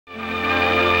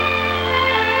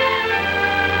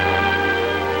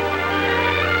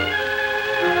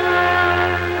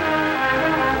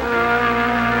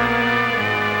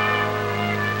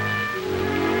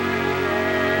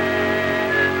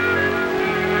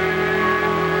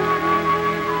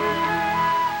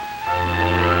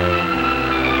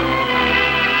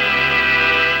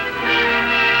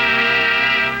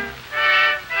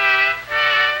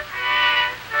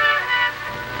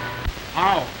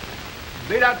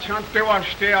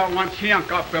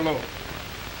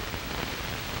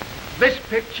This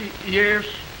picture is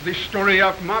the story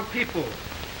of my people.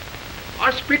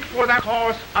 I speak for them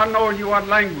because I know your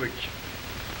language.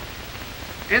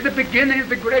 In the beginning,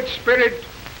 the Great Spirit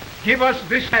gave us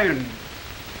this land.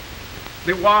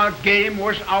 The wild game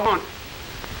was our want.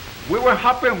 We were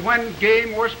happy when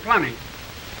game was plenty.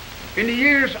 In the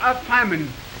years of famine,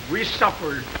 we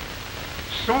suffered.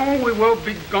 Soon we will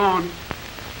be gone.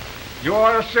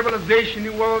 Your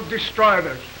civilization will destroy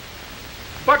us.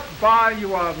 But by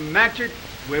your magic,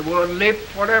 we will live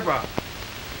forever.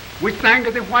 We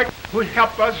thank the white who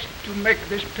helped us to make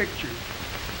this picture.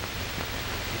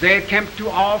 They came to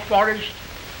our forest.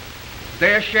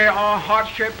 They share our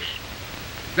hardships.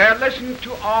 They listened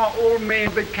to our old men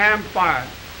at the campfire.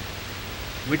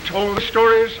 We told the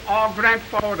stories our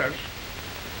grandfathers.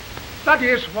 That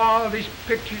is why this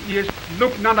picture is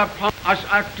looked not upon as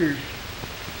actors.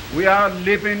 We are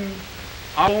living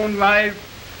our own life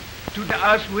today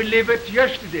as we live it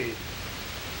yesterday.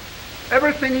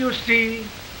 Everything you see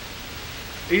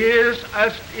is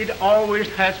as it always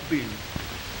has been.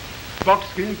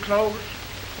 Buckskin clothes,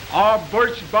 our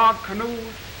birch bark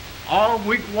canoes, our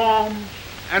wigwams,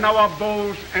 and our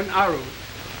bows and arrows.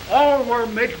 All were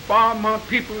made by my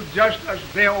people just as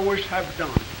they always have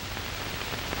done.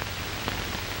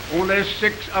 Only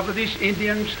 6 of these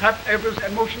Indians have ever a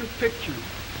motion picture.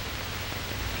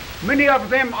 Many of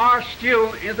them are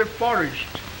still in the forest,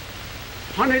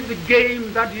 hunting the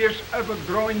game that is ever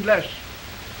growing less.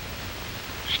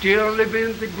 Still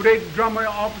living the great drama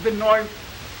of the North,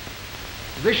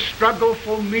 the struggle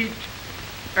for meat,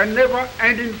 a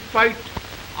never-ending fight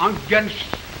against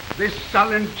this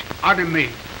silent enemy.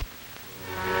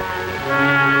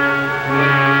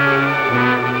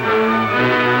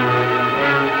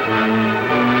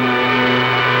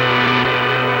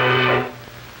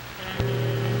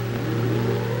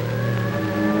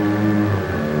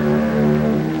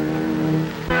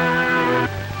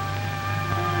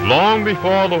 Long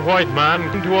before the white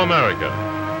man came to America,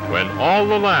 when all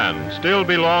the land still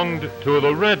belonged to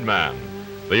the red man,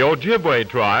 the Ojibwe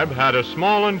tribe had a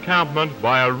small encampment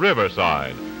by a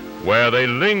riverside where they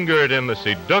lingered in the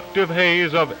seductive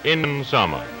haze of Indian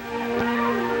summer.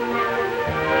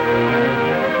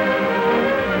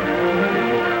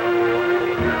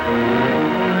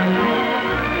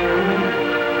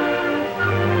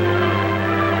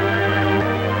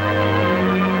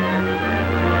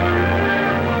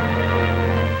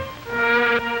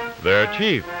 Their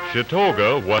chief,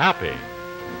 Chitoga, was happy.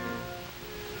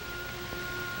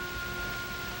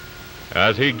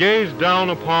 As he gazed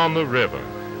down upon the river,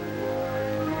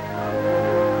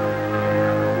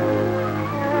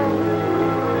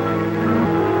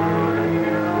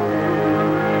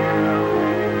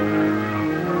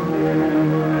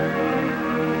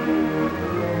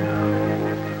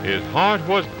 his heart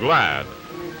was glad,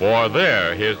 for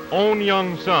there his own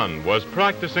young son was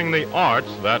practicing the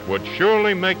arts that would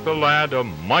surely make the lad a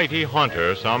mighty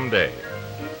hunter someday.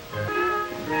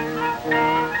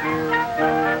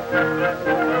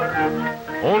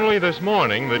 Only this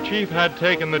morning the chief had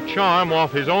taken the charm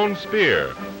off his own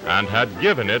spear and had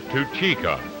given it to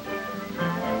Chica.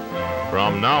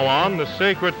 From now on, the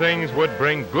sacred things would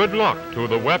bring good luck to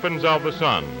the weapons of the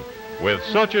sun, with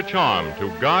such a charm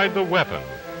to guide the weapon.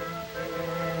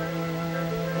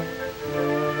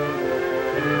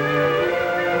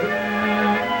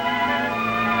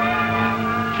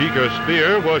 Chica's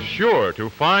spear was sure to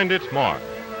find its mark.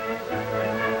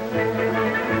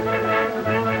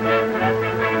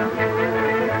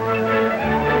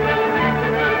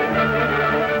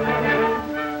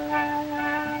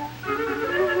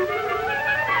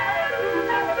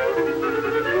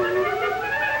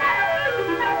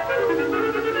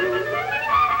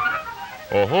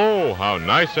 Oh, how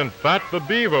nice and fat the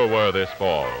beaver were this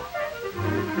fall.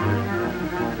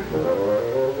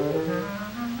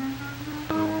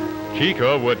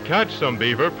 Chica would catch some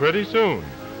beaver pretty soon.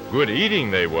 Good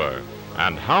eating they were,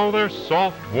 and how their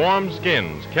soft, warm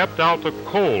skins kept out the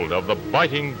cold of the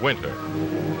biting winter.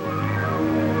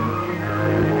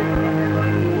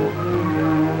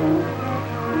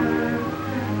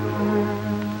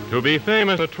 To be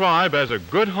famous in the tribe as a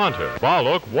good hunter,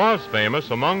 Baluk was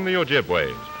famous among the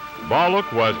Ojibways.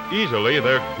 Baluk was easily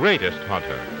their greatest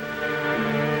hunter.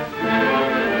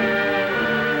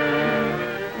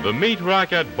 The meat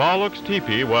rack at Baluk's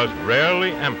teepee was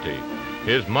rarely empty.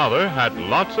 His mother had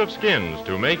lots of skins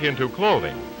to make into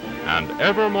clothing, and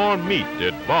ever more meat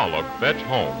did Baluk fetch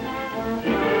home.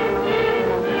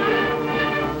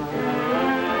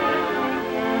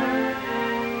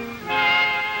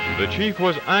 The chief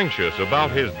was anxious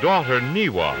about his daughter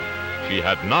Niwa. she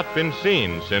had not been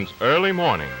seen since early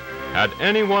morning. Had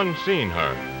anyone seen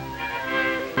her?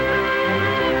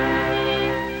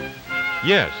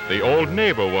 Yes, the old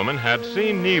neighbor woman had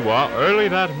seen Niwa early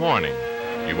that morning.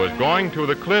 She was going to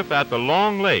the cliff at the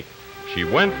long lake. She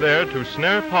went there to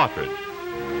snare partridge.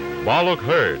 Baluk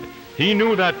heard. He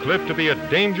knew that cliff to be a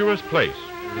dangerous place.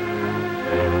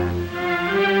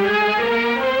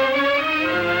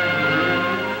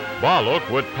 Baluk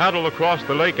would paddle across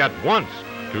the lake at once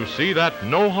to see that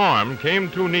no harm came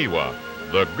to Niwa,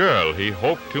 the girl he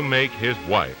hoped to make his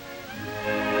wife.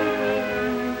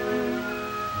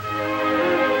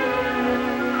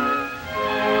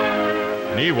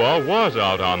 Niwa was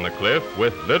out on the cliff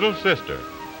with little sister.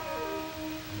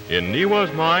 In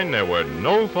Niwa's mind, there were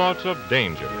no thoughts of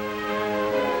danger.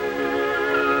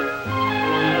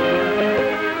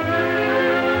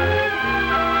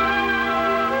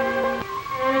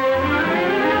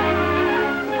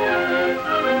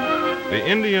 The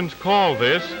Indians call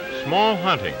this small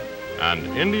hunting, and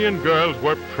Indian girls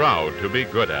were proud to be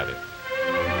good at it.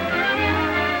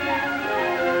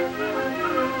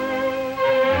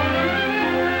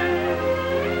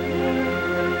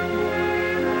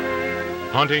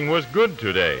 Hunting was good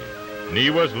today.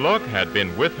 Niwa's luck had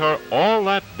been with her all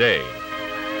that day.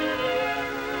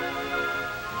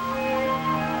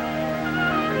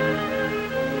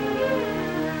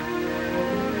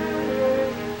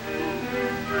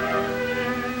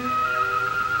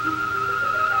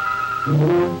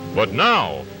 But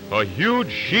now, a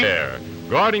huge she-bear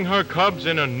guarding her cubs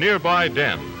in a nearby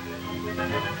den.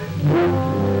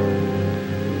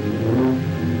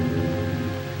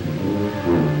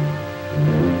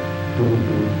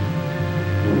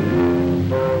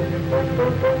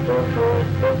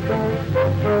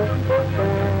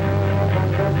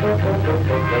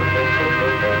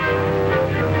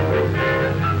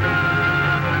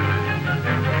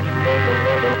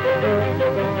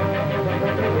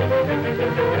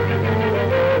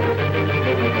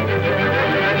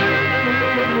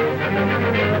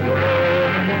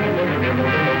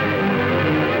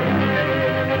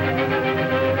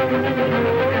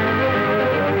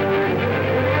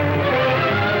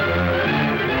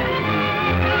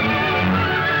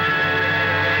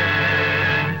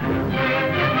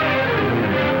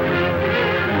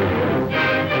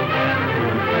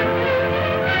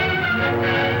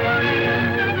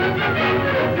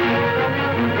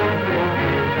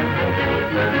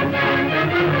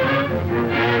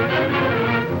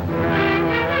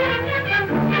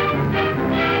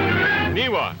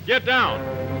 Get down!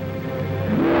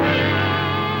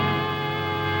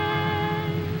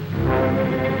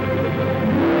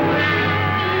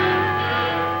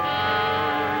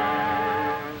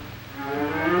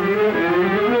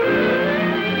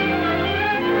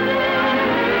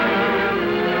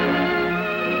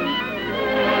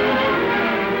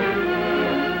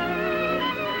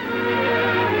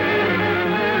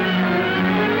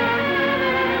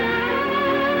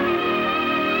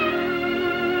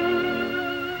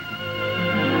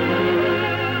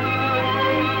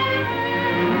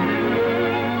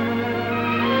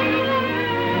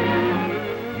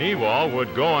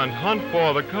 Would go and hunt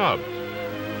for the cubs.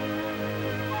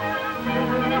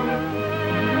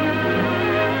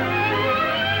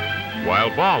 While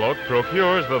Baluk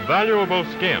procures the valuable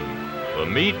skin, the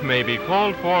meat may be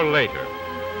called for later.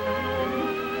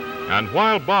 And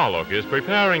while Baluk is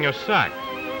preparing a sack,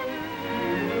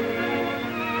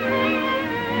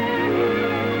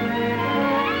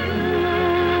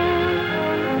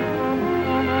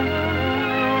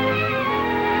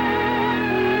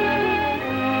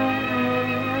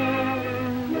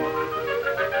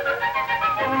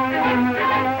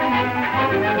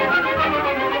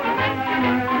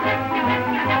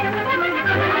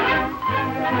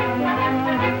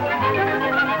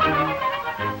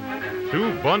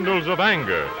 bundles of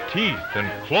anger, teeth, and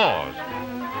claws.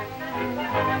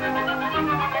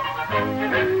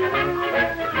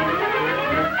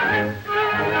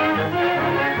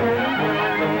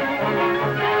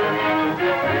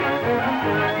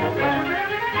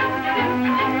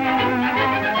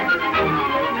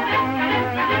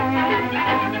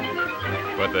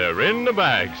 But they're in the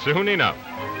bag soon enough.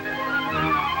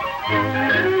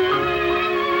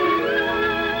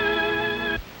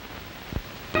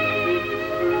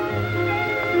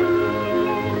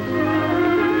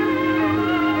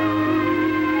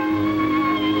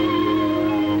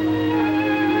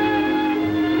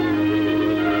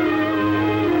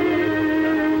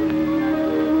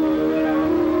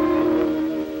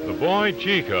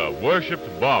 Chika worshipped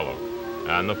Baluk,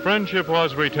 and the friendship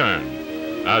was returned.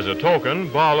 As a token,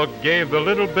 Baluk gave the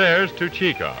little bears to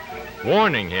Chika.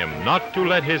 warning him not to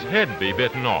let his head be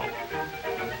bitten off.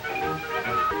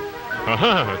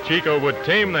 Chico would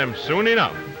tame them soon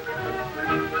enough.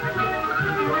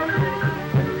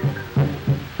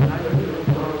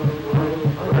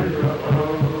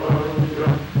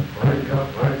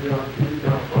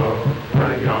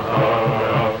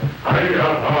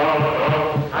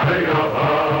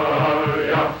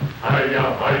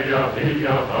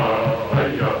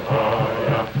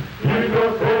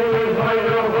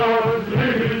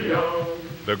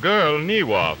 The girl,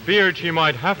 Niwa, feared she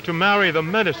might have to marry the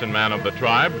medicine man of the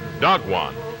tribe,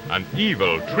 Dagwan, an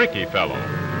evil, tricky fellow.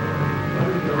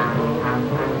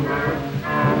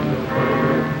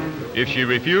 If she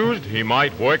refused, he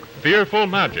might work fearful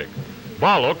magic.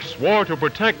 Baluk swore to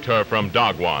protect her from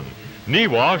Dagwan.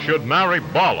 Niwa should marry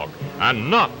Baluk and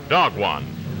not Dagwan.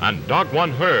 And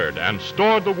Dagwan heard and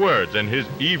stored the words in his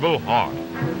evil heart.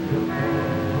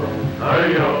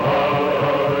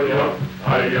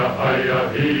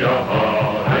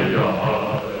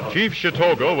 Chief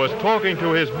Shatoga was talking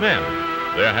to his men.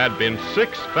 There had been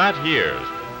 6 fat years.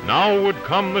 Now would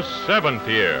come the 7th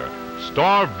year,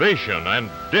 starvation and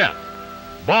death.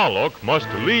 Baluk must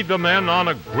lead the men on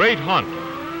a great hunt.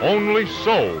 Only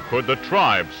so could the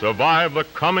tribe survive the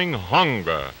coming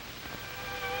hunger.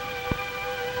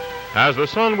 As the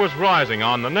sun was rising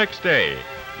on the next day,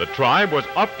 the tribe was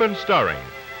up and stirring.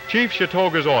 Chief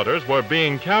Shatoga's orders were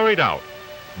being carried out.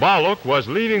 Baluk was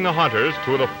leading the hunters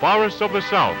to the forests of the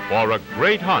south for a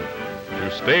great hunt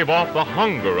to stave off the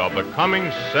hunger of the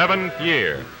coming 7th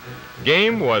year.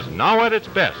 Game was now at its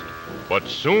best, but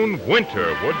soon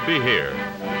winter would be here.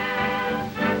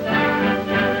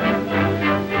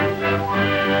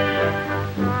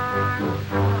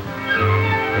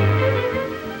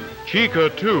 Chica,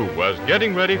 too, was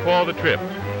getting ready for the trip.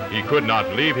 He could not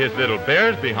leave his little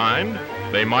bears behind.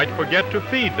 They might forget to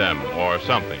feed them or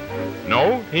something.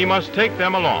 No, he must take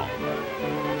them along.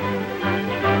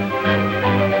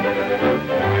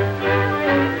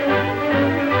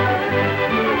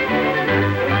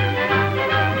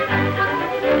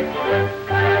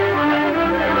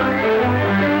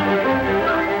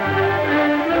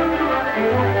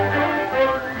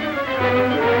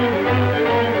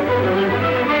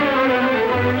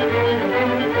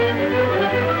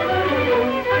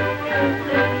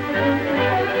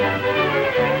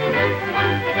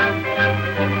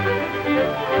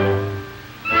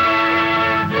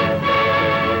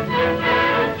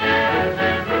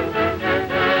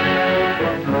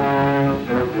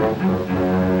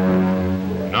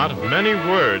 Many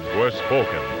words were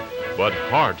spoken, but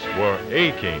hearts were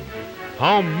aching.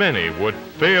 How many would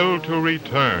fail to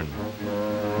return?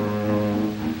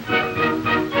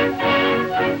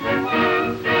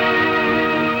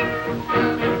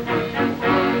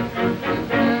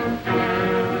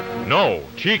 No,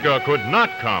 Chica could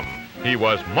not come. He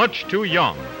was much too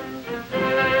young.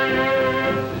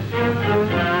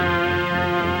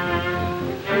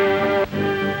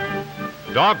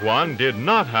 Dagwan did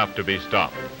not have to be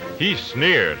stopped. He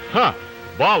sneered.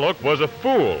 Baluk was a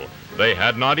fool. They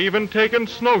had not even taken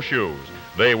snowshoes.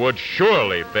 They would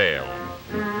surely fail.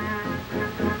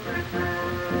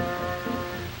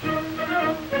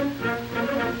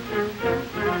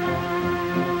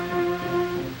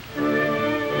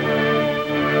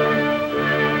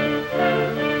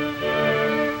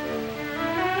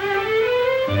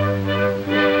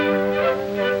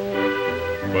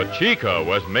 But Chica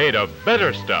was made of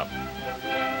better stuff.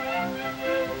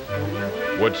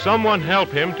 Would someone help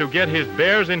him to get his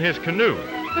bears in his canoe?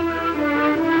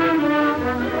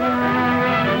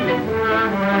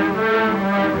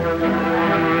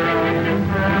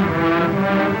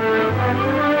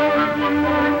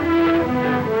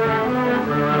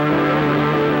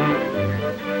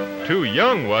 Too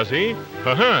young, was he?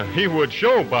 He would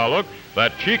show Baluk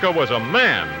that Chica was a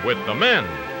man with the men.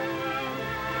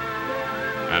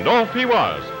 And off he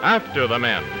was, after the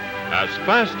men, as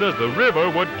fast as the river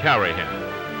would carry him.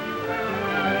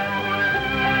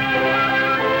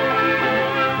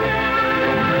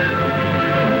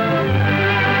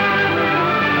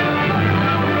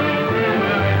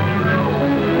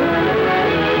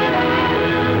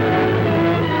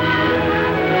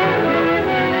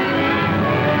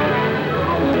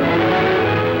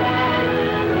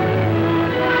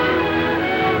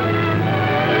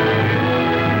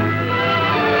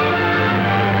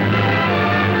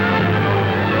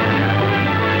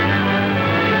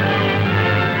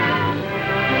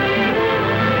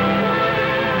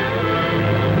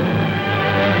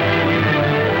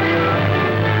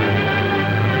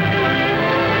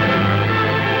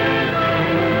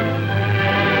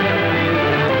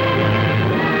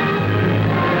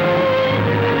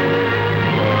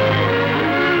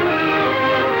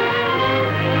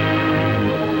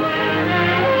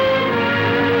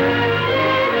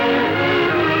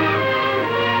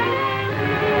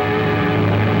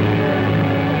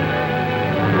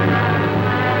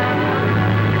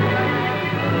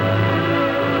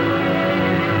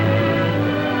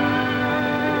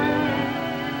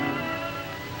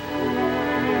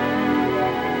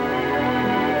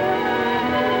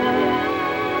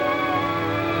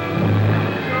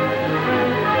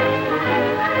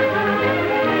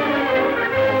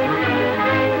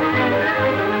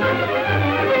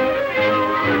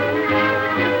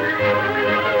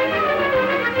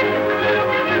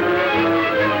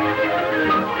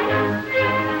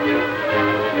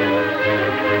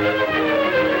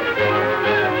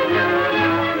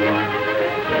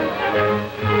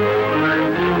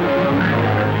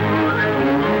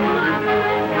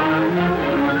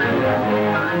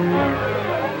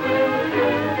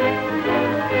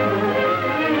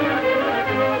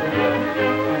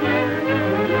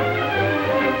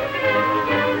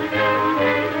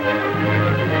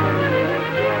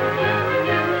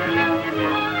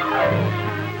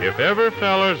 ever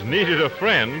fellers needed a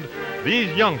friend,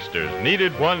 these youngsters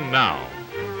needed one now.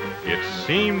 It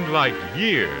seemed like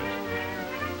years.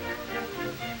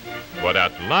 But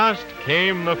at last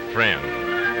came the friend.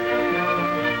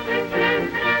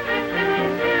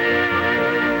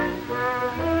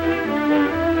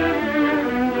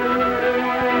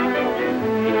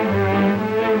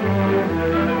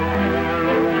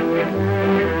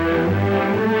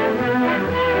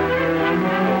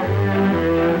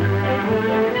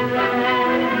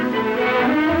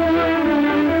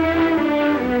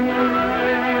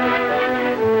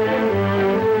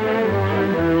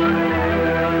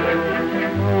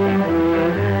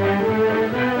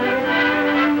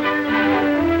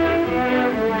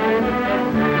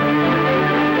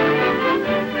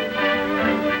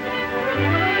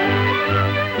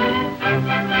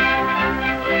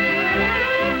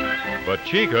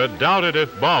 Chica doubted if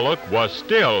Baluk was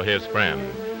still his friend.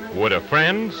 Would a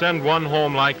friend send one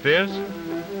home like this?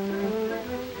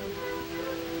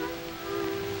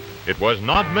 It was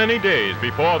not many days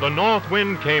before the north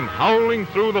wind came howling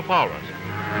through the forest.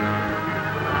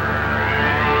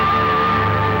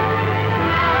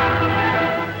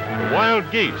 The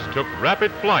wild geese took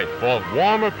rapid flight for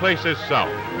warmer places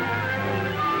south.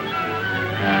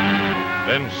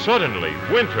 Then suddenly,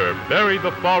 winter buried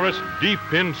the forest deep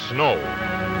in snow.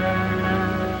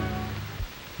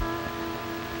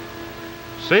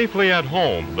 Safely at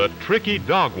home, the tricky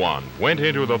Dagwan went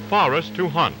into the forest to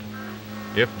hunt.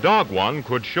 If Dagwan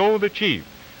could show the chief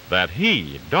that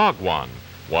he, Dagwan,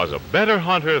 was a better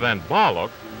hunter than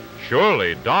Baluk,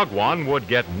 surely Dagwan would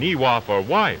get Niwa for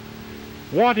wife.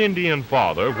 What Indian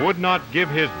father would not give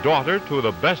his daughter to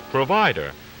the best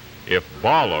provider if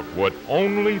Baluk would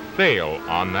only fail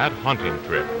on that hunting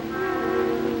trip?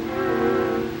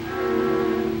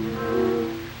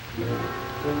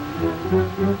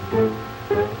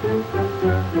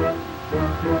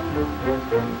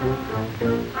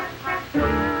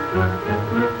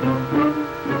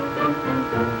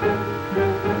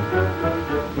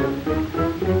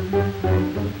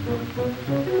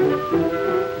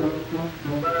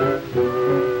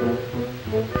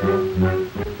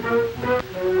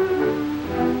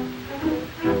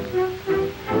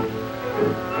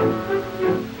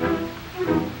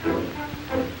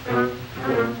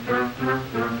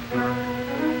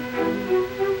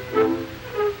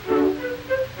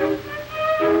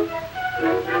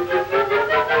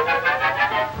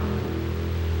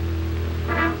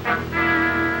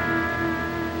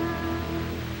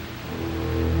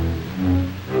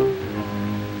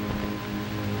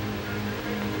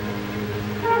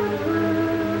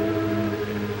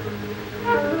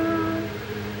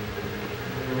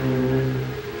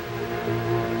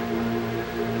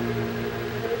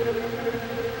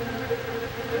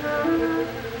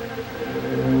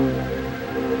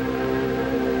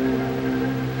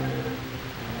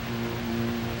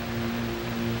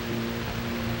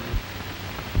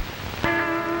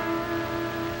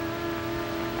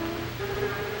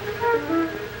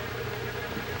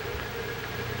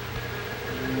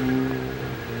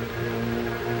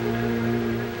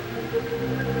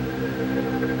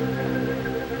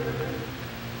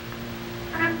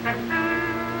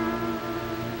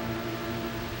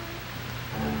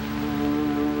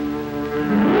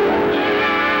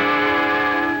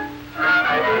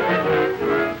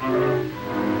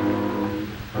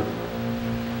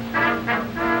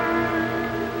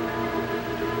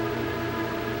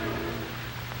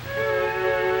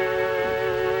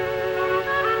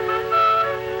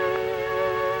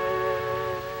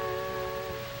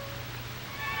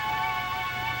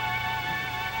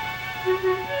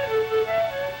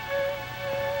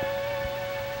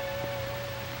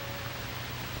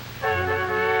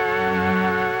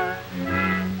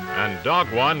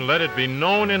 Dagwan let it be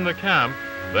known in the camp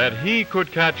that he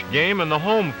could catch game in the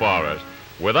home forest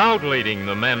without leading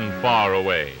the men far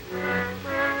away.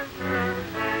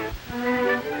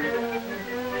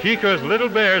 Chica's little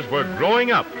bears were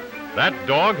growing up. That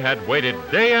dog had waited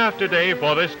day after day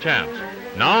for this chance.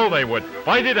 Now they would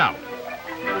fight it out.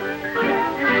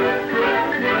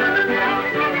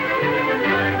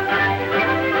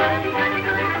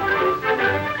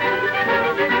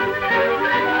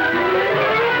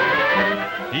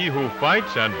 He who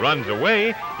fights and runs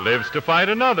away lives to fight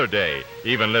another day.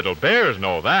 Even little bears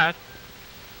know that.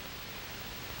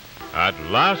 At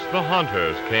last the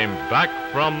hunters came back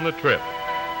from the trip.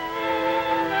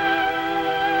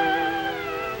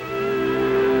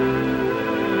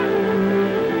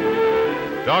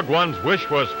 Dagwan's wish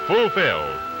was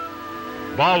fulfilled.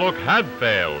 Baluk had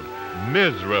failed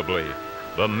miserably.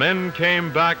 The men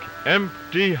came back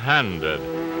empty-handed.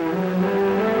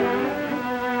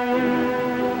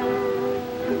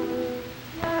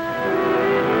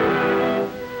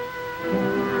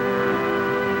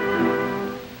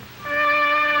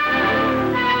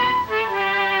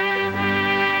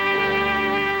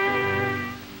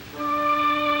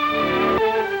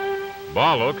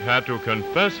 Baluk had to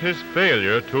confess his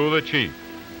failure to the chief.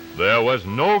 There was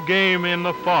no game in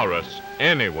the forest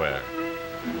anywhere.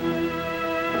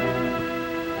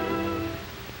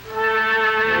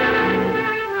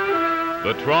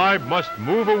 The tribe must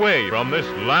move away from this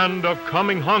land of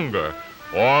coming hunger,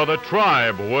 or the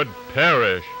tribe would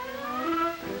perish.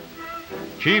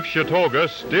 Chief Shatoga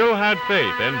still had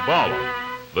faith in Baluk.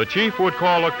 The chief would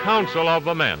call a council of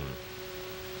the men.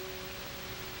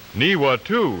 Niwa,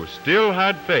 too, still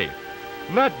had faith.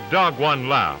 Let Dagwan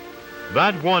laugh.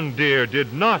 That one deer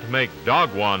did not make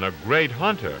Dagwan a great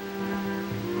hunter.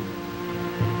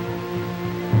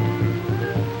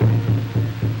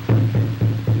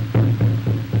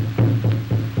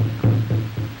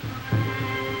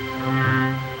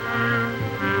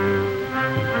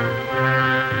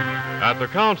 At the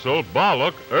council,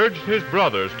 Baluk urged his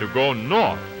brothers to go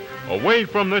north, away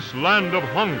from this land of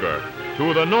hunger,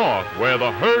 to the north where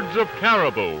the herds of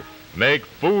caribou make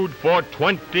food for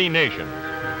 20 nations.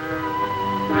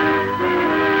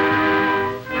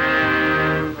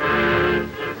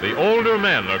 The older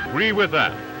men agree with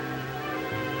that.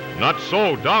 Not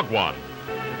so Dagwan.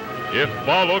 If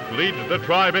Baluk leads the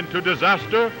tribe into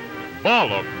disaster,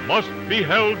 Baluk must be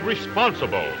held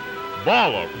responsible.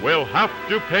 Baluk will have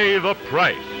to pay the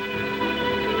price.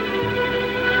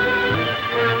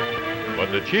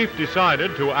 But the chief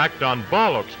decided to act on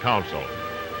Baluk's counsel.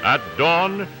 At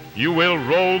dawn, you will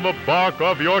roll the bark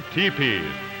of your teepees.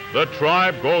 The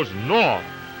tribe goes north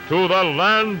to the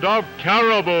land of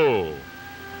caribou.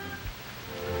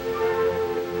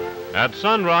 At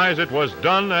sunrise, it was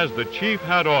done as the chief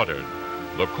had ordered.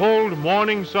 The cold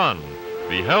morning sun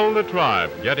beheld the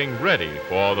tribe getting ready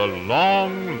for the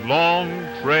long, long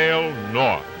trail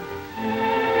north.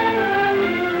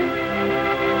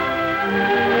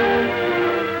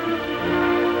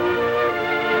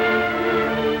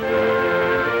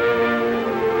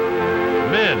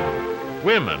 Men,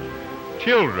 women,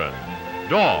 children,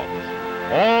 dogs,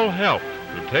 all helped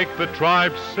to take the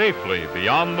tribe safely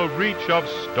beyond the reach of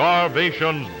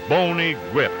starvation's bony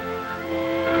grip.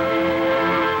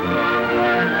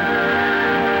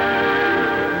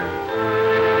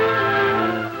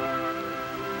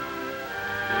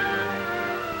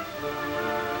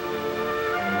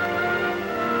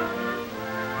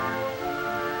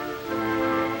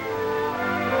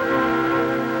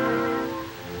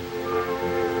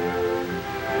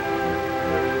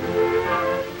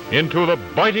 Into the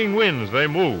biting winds they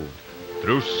moved,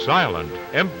 through silent,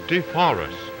 empty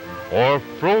forests, o'er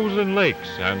frozen lakes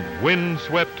and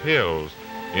wind-swept hills,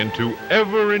 into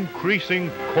ever-increasing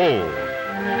cold.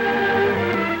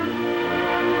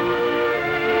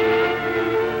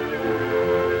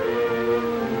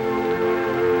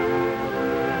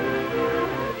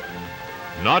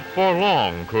 Not for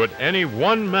long could any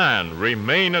one man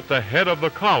remain at the head of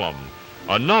the column.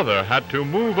 Another had to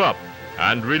move up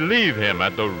and relieve him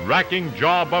at the racking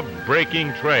job of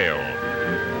breaking trail.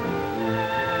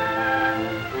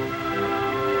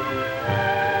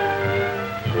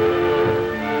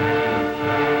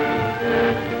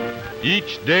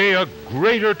 Each day a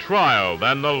greater trial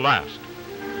than the last.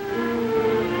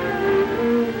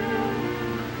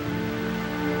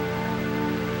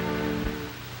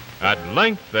 At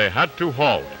length they had to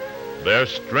halt, their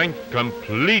strength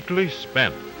completely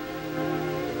spent.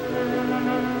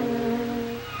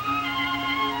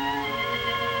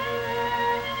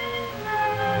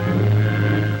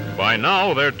 By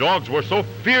now, their dogs were so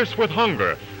fierce with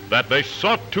hunger that they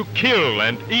sought to kill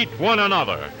and eat one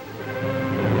another.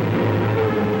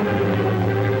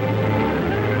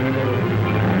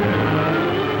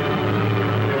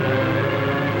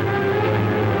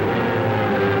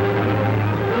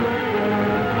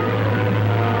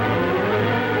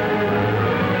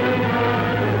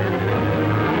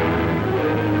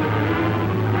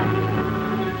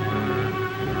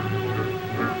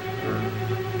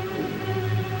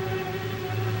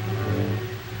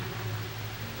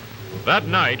 That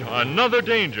night, another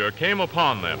danger came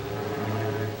upon them.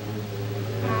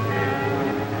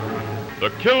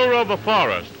 The killer of the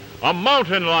forest, a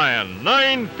mountain lion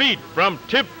 9 feet from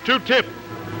tip to tip.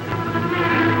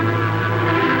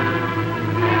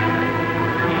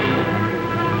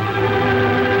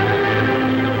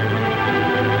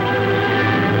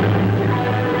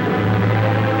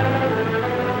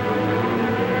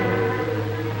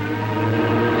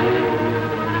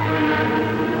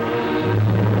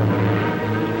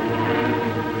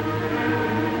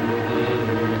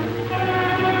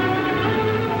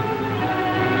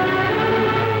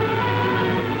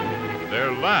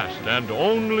 And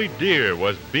only deer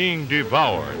was being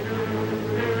devoured.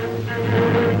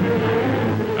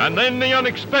 And then the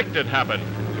unexpected happened.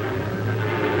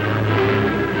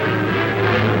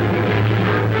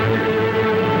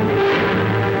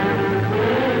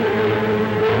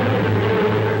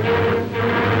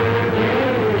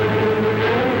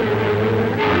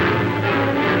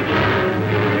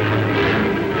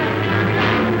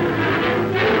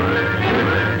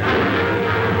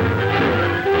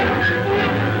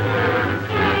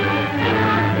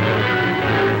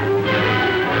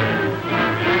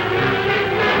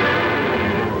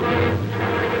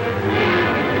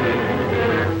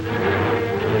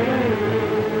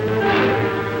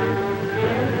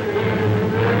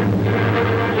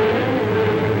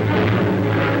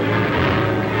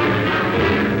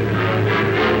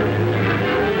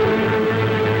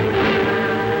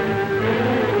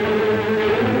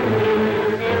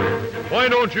 Why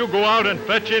don't you go out and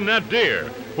fetch in that deer?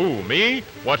 Who, me?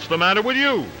 What's the matter with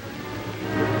you?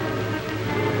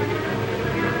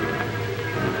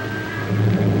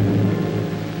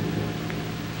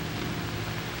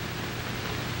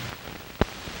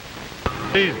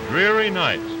 These dreary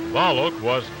nights, Baluk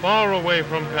was far away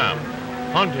from camp,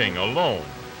 hunting alone,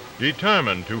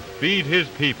 determined to feed his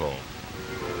people.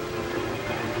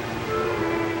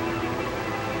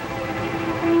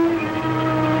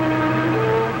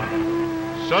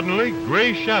 Suddenly,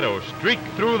 gray shadows streaked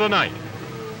through the night.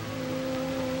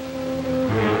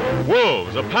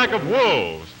 Wolves, a pack of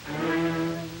wolves.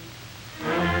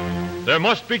 There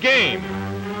must be game.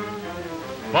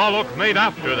 Baluk made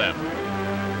after them.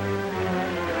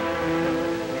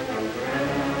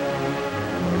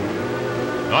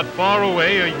 Not far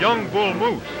away, a young bull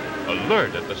moose,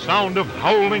 alert at the sound of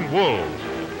howling wolves.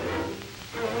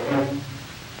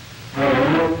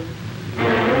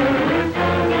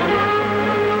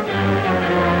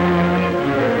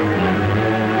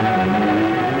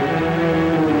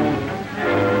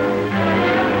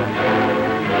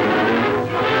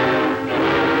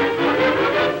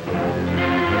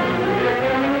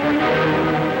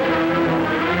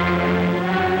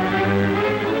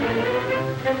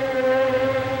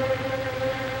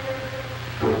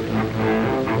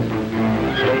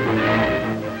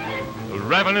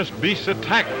 Ravenous beasts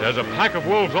attacked as a pack of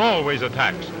wolves always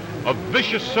attacks. A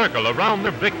vicious circle around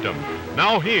their victim.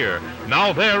 Now here,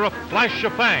 now there, a flash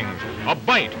of fangs, a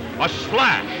bite, a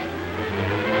slash.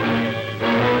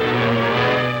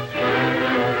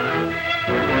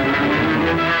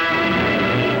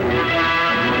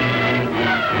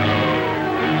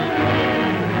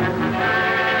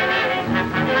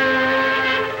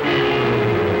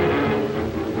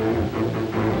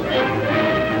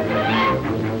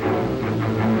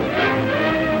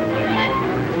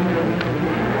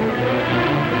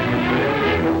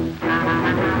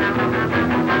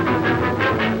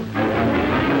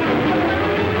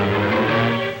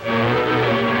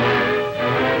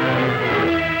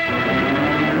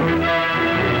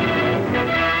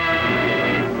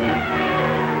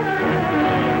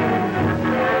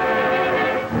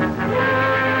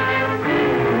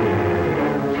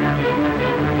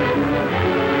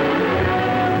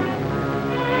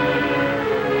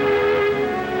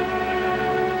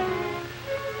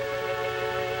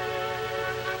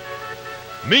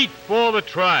 Meat for the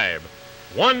tribe,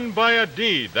 won by a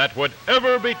deed that would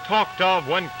ever be talked of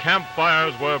when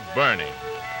campfires were burning.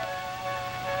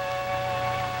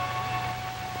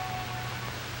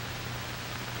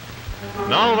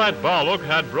 Now that Baluk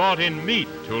had brought in meat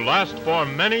to last for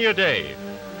many a day,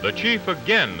 the chief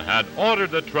again had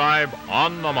ordered the tribe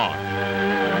on the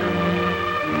march.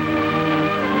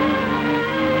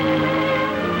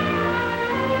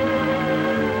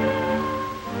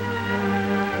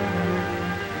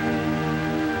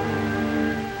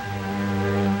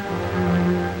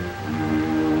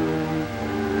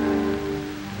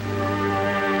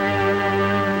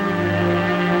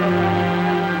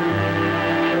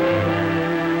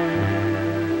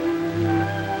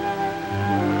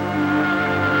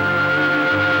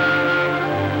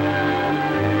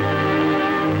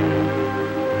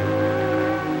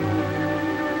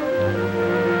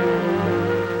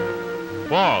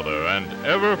 Farther and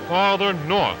ever farther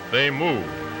north they move,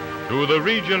 to the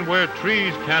region where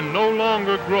trees can no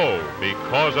longer grow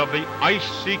because of the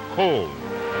icy cold.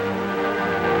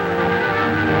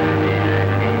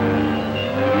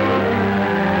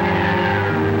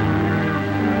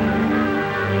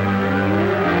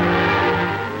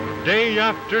 Day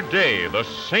after day, the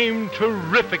same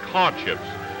terrific hardships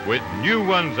with new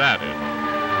ones added.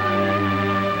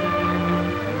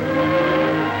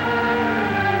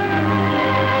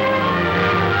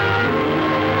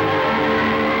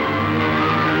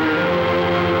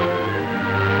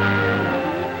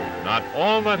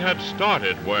 All that had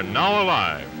started were now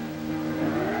alive.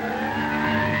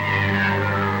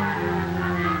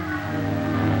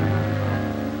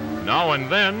 Now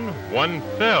and then, one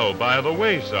fell by the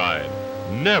wayside,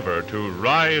 never to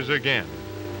rise again.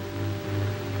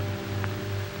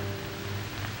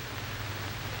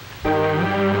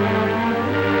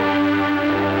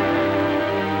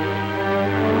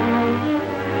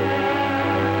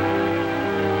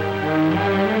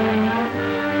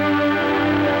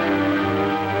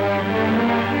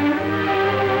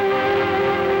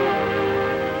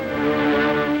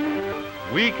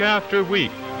 Week after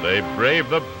week, they braved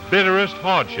the bitterest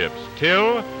hardships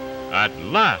till, at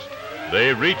last,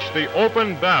 they reached the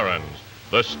open barrens,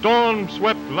 the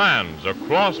storm-swept lands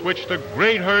across which the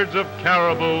great herds of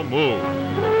caribou moved.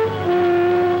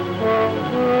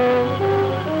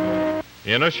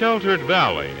 In a sheltered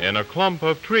valley, in a clump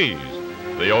of trees,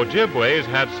 the Ojibways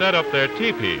had set up their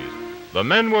teepees. The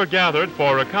men were gathered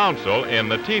for a council in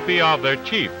the teepee of their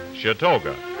chief,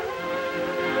 Chitoga.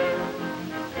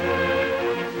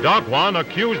 Dagwan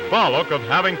accused Baluk of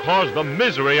having caused the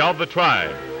misery of the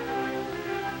tribe.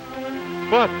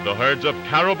 But the herds of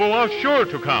caribou are sure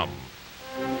to come.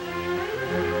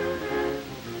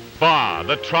 Bah,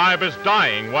 the tribe is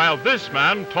dying while this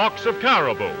man talks of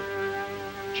caribou.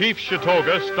 Chief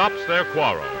Chitoga stops their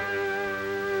quarrel.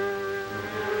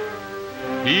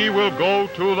 He will go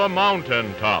to the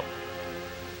mountain top.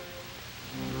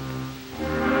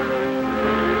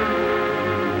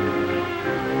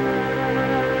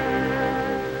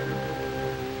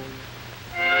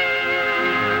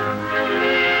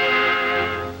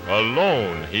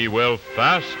 Alone he will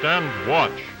fast and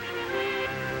watch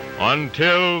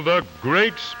until the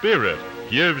Great Spirit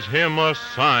gives him a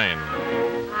sign.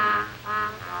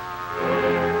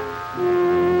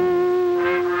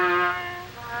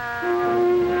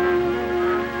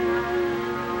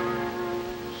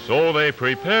 So they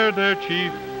prepared their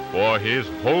chief for his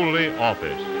holy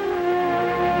office.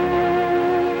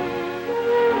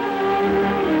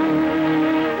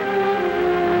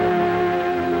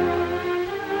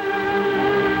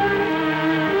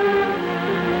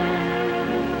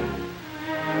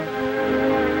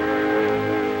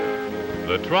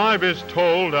 The tribe is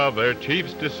told of their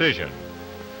chief's decision.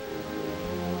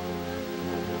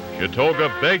 Chitoga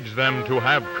begs them to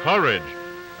have courage,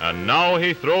 and now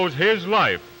he throws his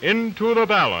life into the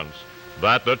balance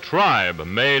that the tribe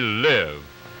may live.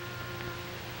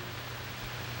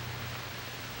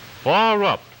 Far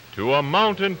up to a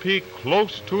mountain peak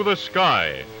close to the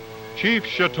sky, Chief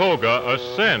Chitoga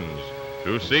ascends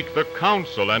to seek the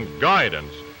counsel and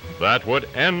guidance that would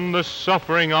end the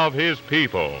suffering of his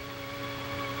people.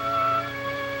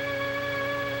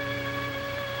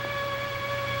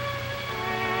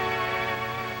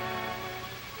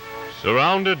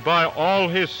 Surrounded by all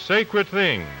his sacred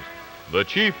things, the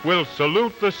chief will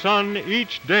salute the sun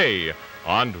each day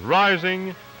on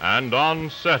rising and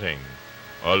on setting.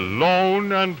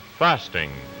 Alone and fasting,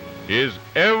 his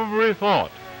every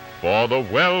thought for the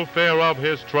welfare of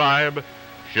his tribe,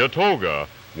 Chitoga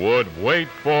would wait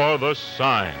for the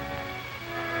sign.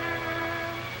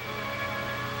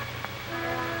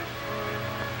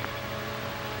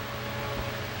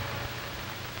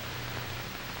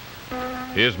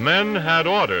 His men had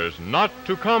orders not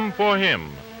to come for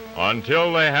him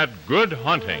until they had good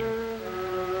hunting.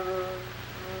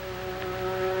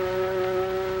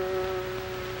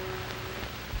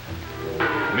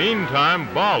 Meantime,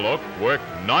 Baluk worked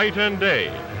night and day.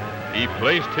 He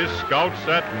placed his scouts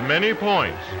at many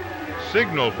points.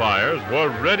 Signal fires were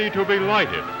ready to be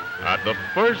lighted at the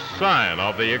first sign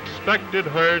of the expected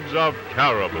herds of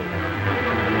caribou.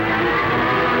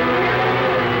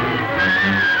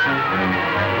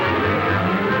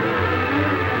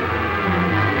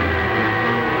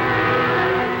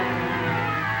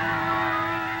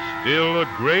 Still, the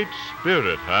Great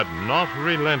Spirit had not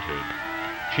relented.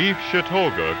 Chief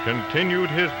Chitoga continued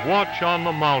his watch on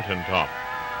the mountaintop,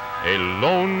 a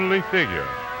lonely figure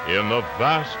in the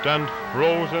vast and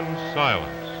frozen silence.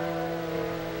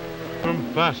 From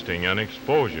fasting and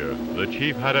exposure, the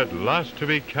chief had at last to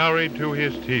be carried to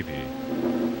his teepee.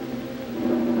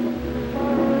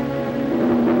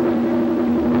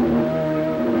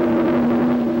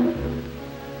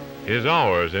 His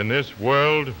hours in this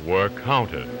world were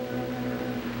counted.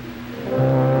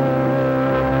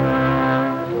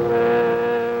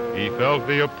 He felt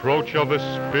the approach of the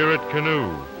spirit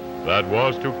canoe that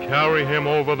was to carry him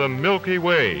over the Milky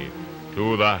Way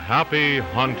to the happy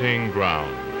hunting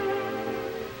ground.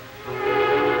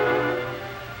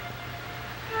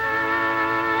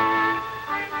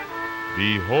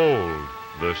 Behold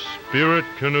the spirit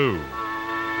canoe.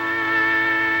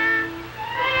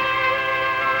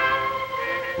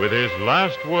 With his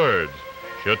last words,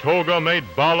 Chitoga made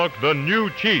Baluk the new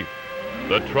chief.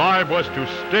 The tribe was to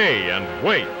stay and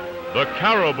wait. The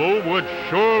caribou would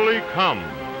surely come.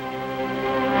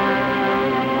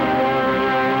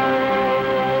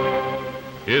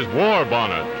 His war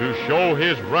bonnet to show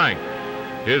his rank,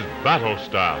 his battle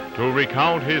staff to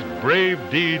recount his brave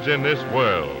deeds in this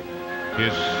world,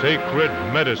 his sacred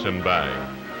medicine bag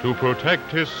to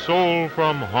protect his soul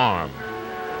from harm.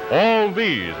 All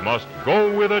these must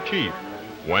go with a chief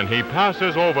when he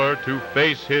passes over to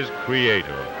face his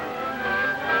Creator.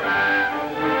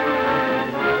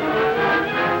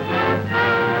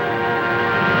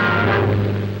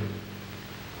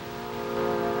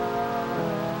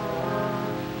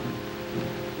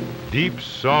 Deep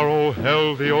sorrow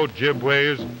held the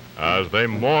Ojibways as they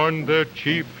mourned their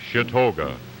chief,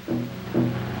 Chitoga.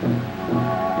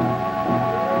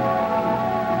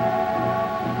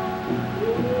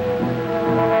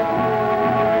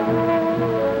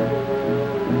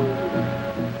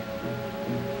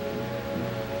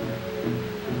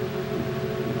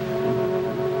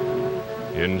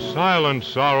 In silent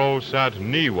sorrow sat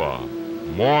Niwa,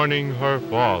 mourning her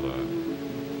father.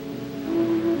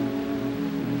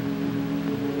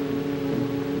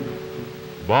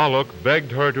 Baluk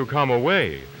begged her to come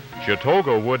away.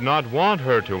 Chitoga would not want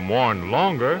her to mourn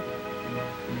longer.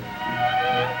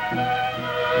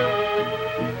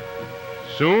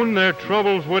 Soon their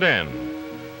troubles would end.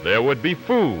 There would be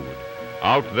food.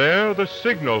 Out there, the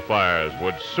signal fires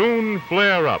would soon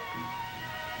flare up.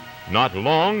 Not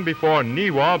long before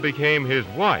Niwa became his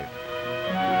wife.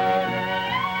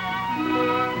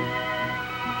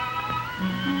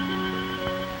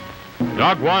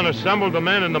 Dagwan assembled the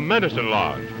men in the medicine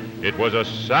lodge. It was a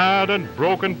sad and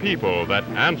broken people that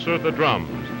answered the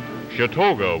drums.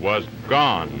 Chitoga was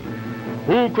gone.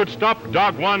 Who could stop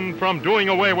Dagwan from doing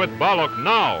away with Baluk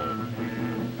now?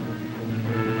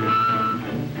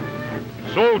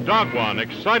 So Dagwan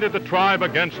excited the tribe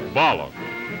against Baluk.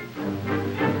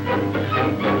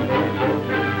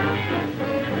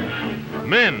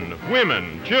 Men,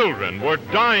 women, children were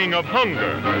dying of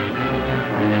hunger.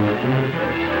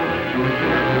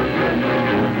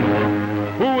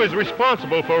 Who is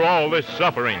responsible for all this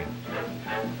suffering?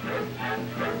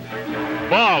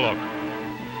 Baluk.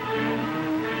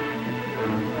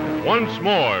 Once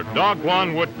more,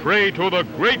 Dagwan would pray to the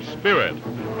Great Spirit.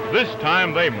 This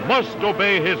time they must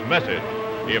obey his message.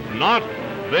 If not,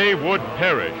 they would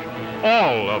perish,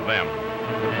 all of them.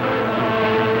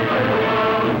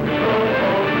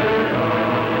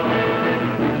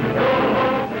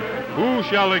 Who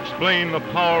shall explain the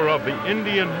power of the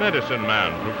Indian medicine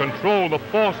man to control the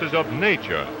forces of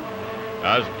nature?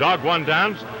 As Dagwan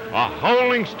danced, a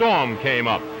howling storm came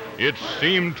up. It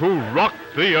seemed to rock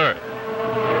the earth.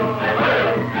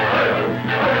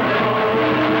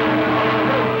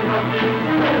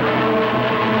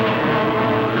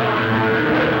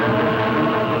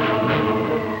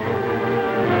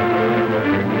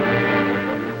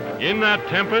 In that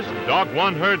tempest,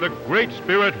 Dagwan heard the Great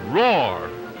Spirit roar.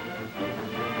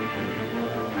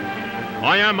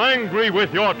 I am angry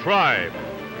with your tribe.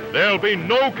 There'll be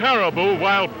no caribou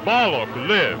while Baluk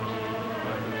lives.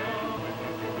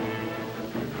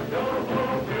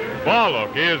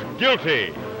 Baluk is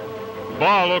guilty.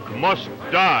 Baluk must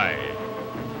die.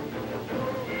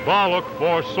 Baluk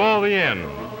foresaw the end.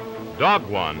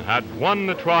 Dagwan had won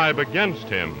the tribe against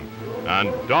him, and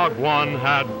Dagwan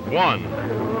had won.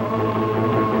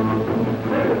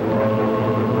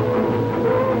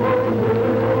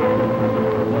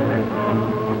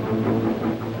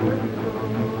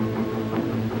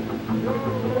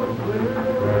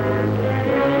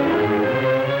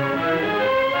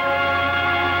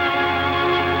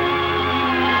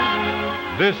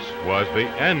 This was the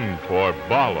end for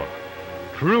Baluk.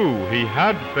 True, he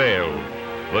had failed.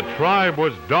 The tribe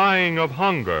was dying of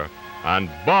hunger, and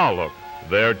Baluk,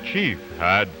 their chief,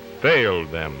 had failed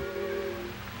them.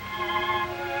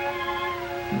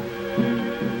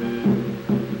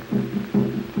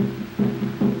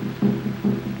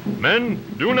 Men,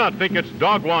 do not think it's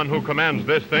Dagwan who commands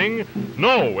this thing.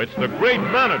 No, it's the great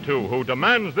Manitou who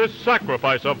demands this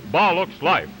sacrifice of Baluk's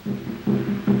life.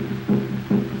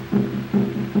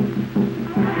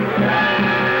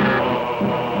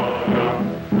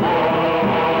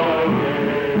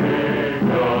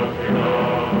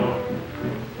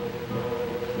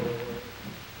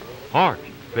 Hark,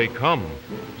 they come,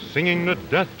 singing the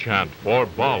death chant for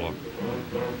Baluk.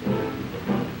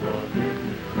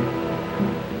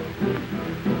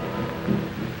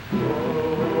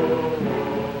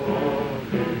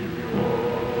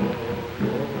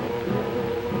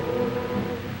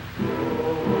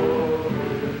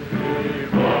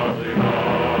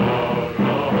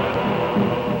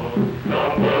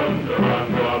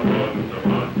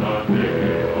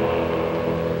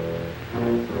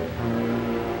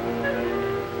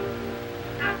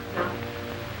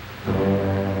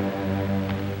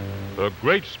 The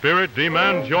Great Spirit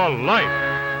demands your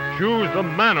life. Choose the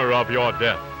manner of your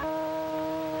death.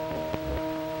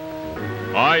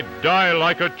 I die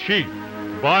like a chief,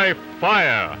 by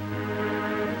fire.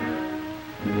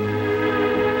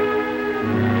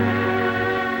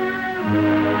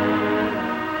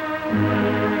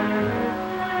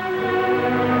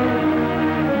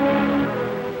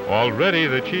 Already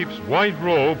the chief's white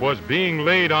robe was being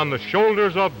laid on the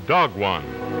shoulders of Dagwan.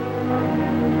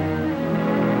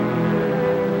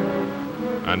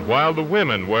 and while the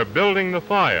women were building the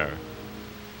fire,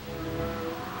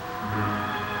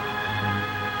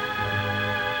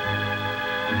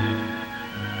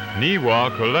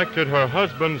 Niwa collected her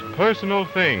husband's personal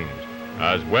things,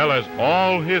 as well as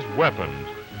all his weapons,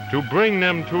 to bring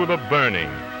them to the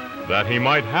burning, that he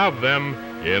might have them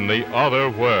in the other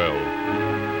world.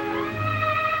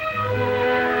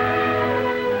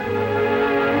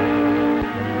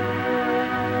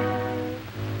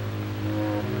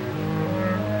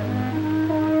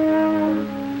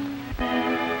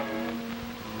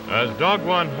 As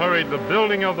Dagwan hurried the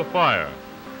building of the fire,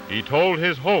 he told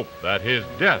his hope that his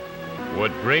death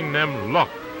would bring them luck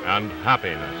and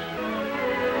happiness.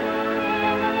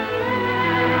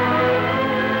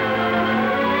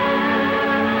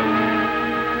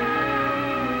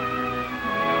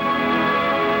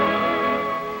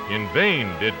 In vain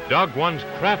did Dagwan's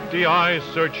crafty eyes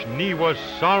search Niwa's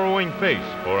sorrowing face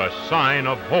for a sign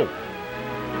of hope.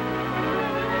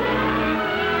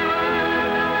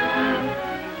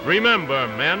 Remember,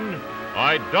 men,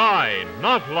 I die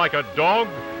not like a dog,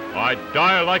 I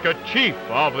die like a chief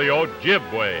of the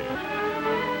Ojibwe.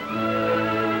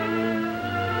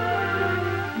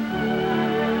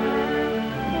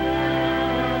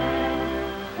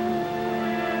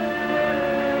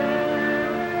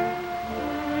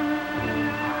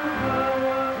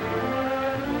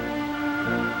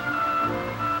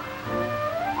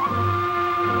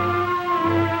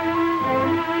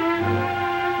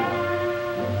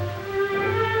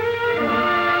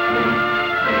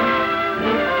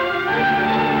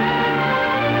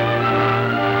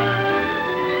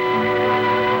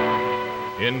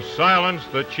 In silence,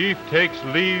 the chief takes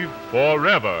leave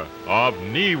forever of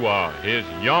Niwa, his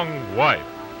young wife,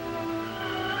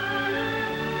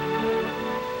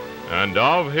 and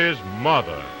of his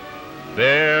mother.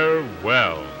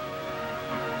 Farewell.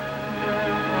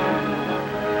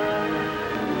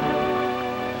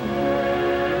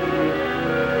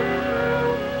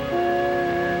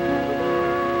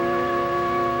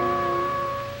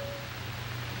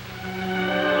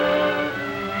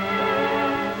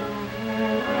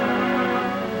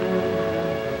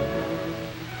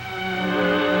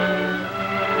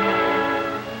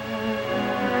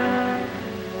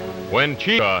 When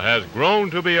Chica has grown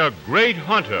to be a great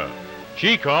hunter,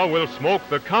 Chica will smoke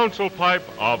the council pipe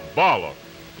of Baluk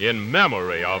in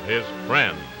memory of his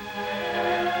friend.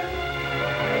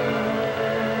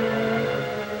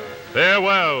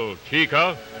 Farewell,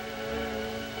 Chica.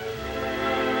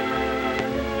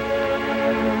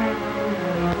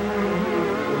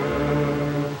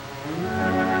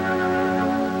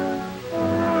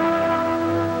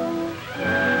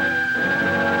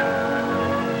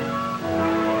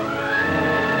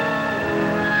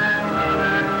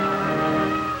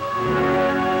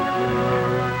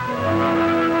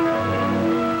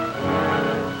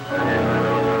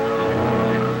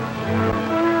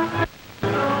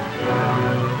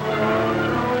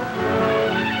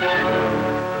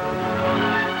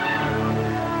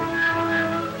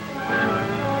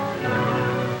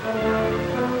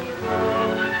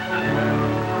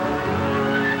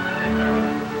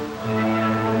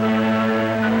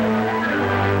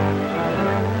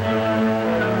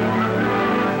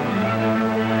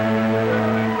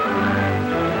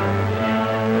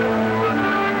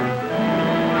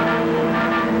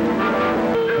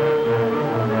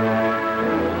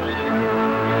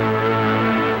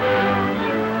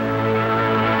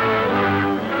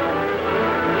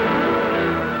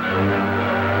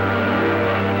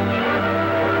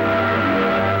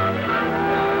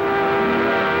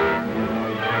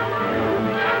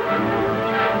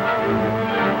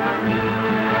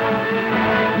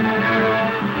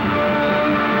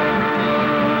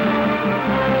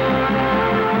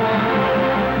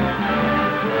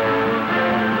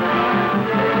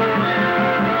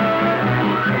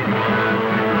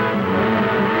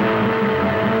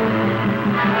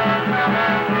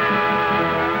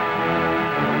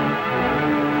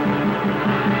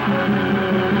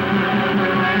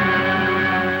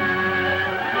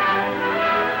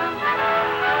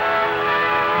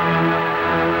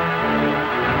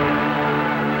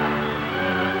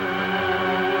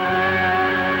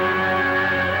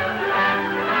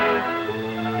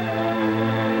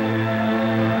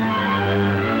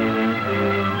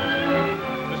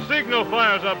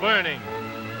 Fires are burning.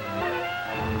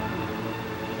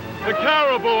 The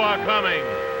caribou are coming.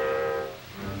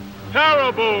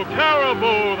 Caribou,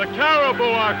 caribou, the caribou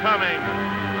are coming.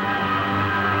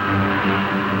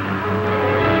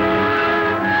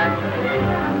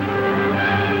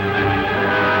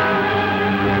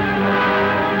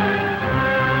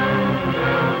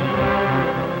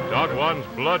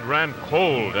 Dagwan's blood ran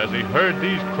cold as he heard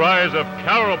these cries of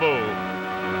caribou.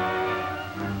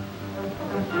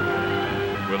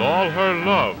 With all her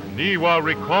love, Niwa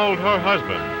recalled her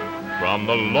husband from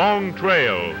the long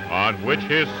trail on which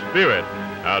his spirit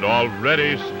had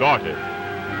already started.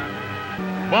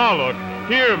 Baluk,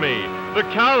 hear me! The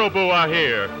caribou are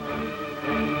here!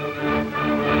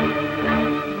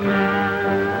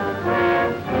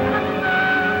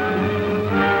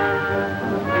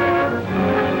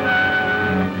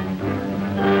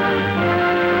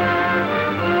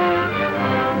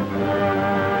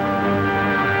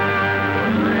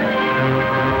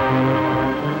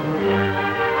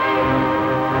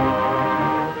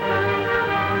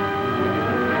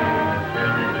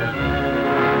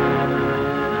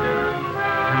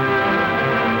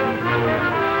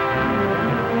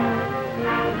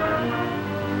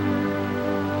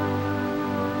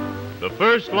 The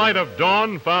first light of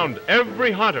dawn found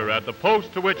every hunter at the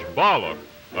post to which Baluk,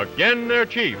 again their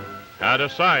chief, had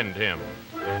assigned him.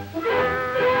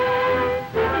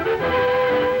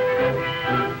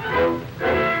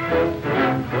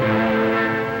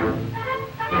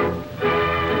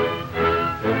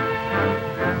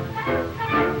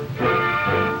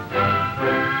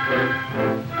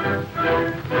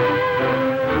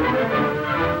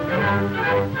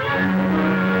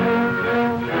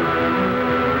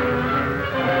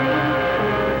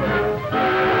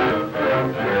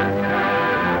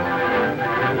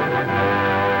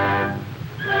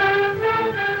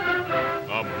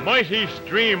 A mighty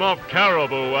stream of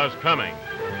caribou was coming.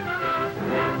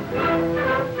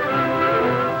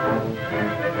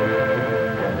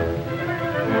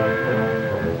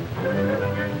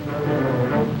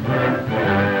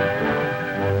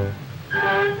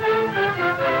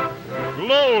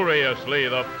 Gloriously,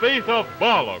 the faith of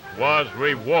Baluk was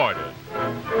rewarded.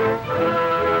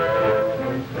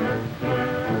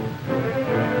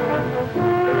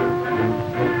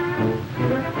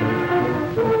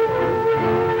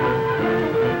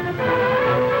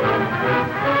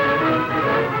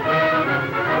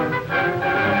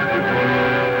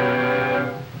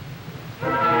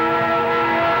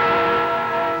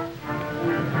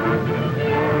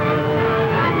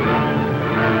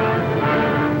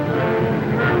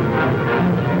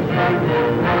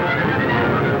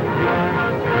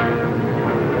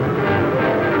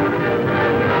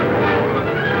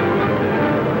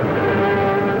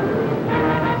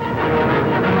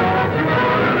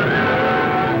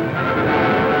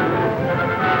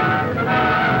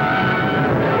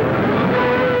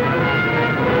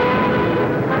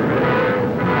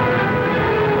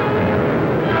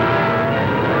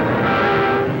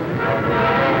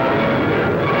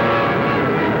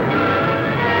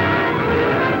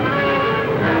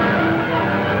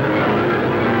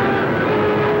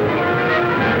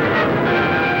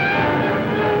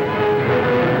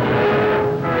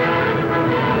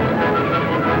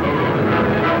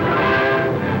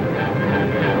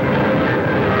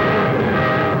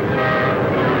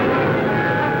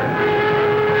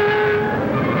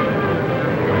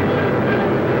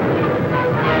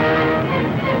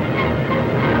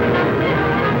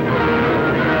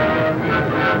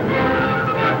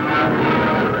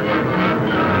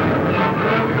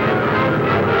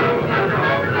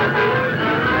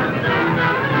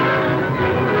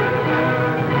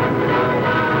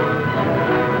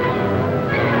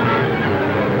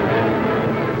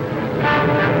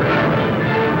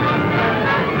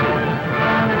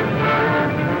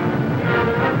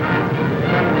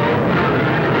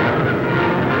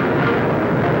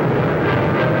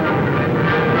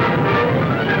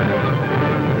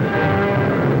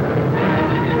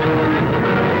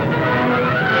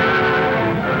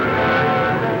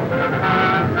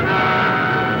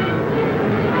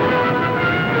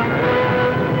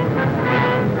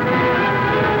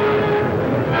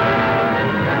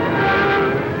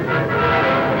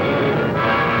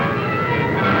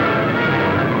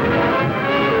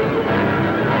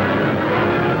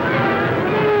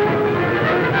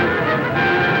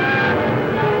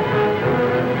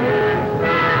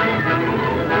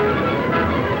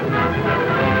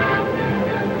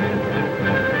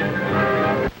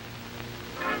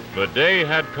 The day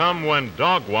had come when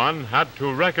Dagwan had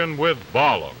to reckon with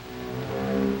Baluk.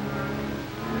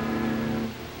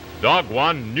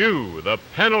 Dagwan knew the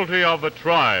penalty of the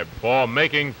tribe for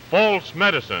making false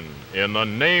medicine in the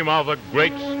name of the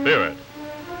Great Spirit.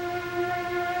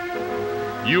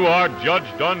 You are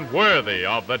judged unworthy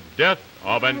of the death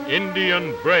of an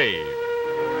Indian brave.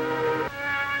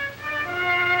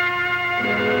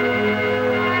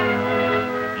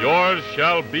 Yours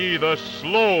shall be the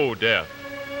slow death,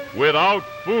 without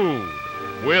food,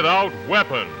 without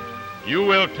weapons, you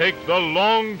will take the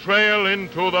long trail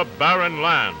into the barren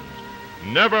lands,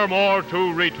 never more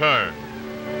to return.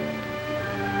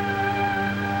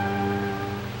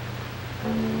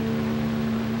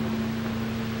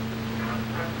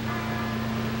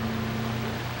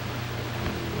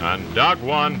 And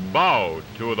Dagwan bowed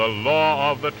to the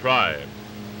law of the tribe.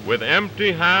 With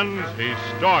empty hands, he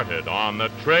started on the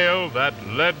trail that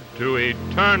led to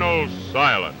eternal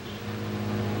silence.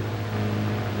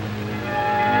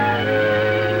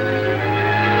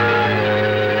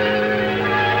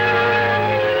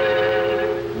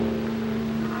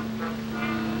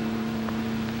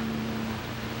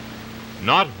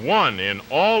 Not one in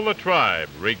all the tribe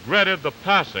regretted the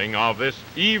passing of this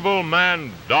evil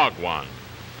man Dagwan.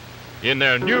 In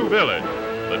their new village,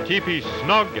 the teepee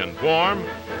snug and warm,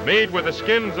 made with the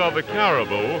skins of the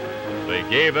caribou, they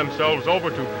gave themselves over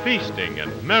to feasting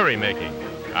and merrymaking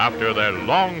after their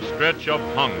long stretch of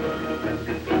hunger.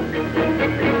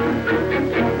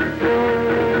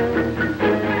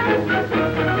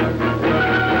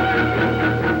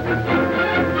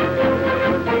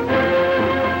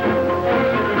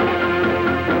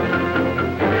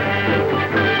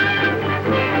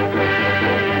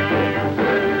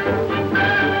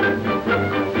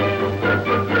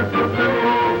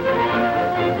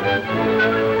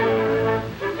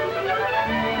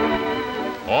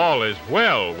 All is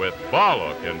well with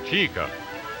Baluk and Chica,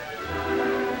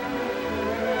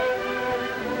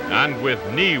 and with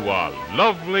Niwa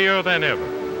lovelier than ever.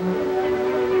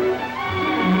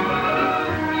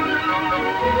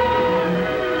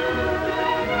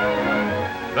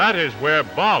 That is where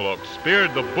Baluk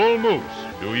speared the bull moose.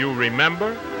 Do you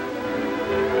remember?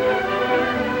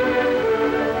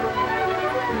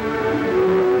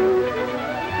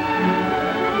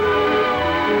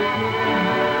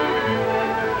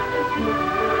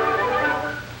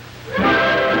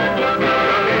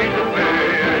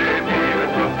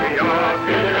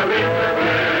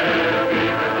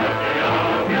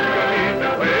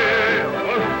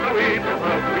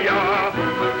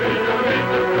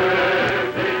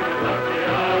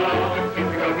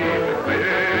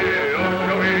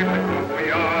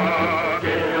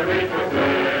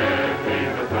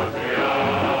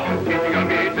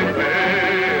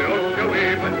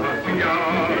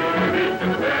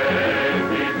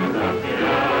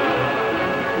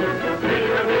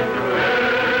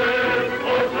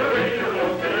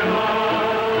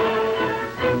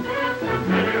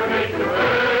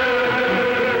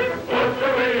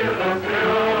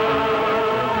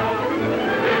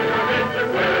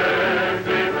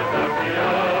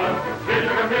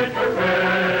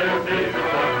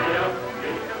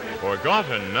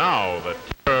 Forgotten now the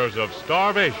terrors of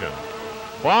starvation.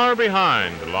 Far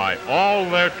behind lie all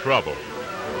their troubles.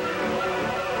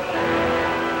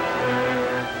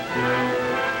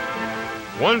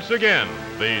 Once again,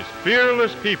 these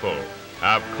fearless people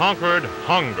have conquered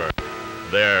hunger,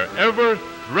 their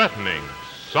ever-threatening,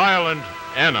 silent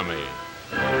enemy.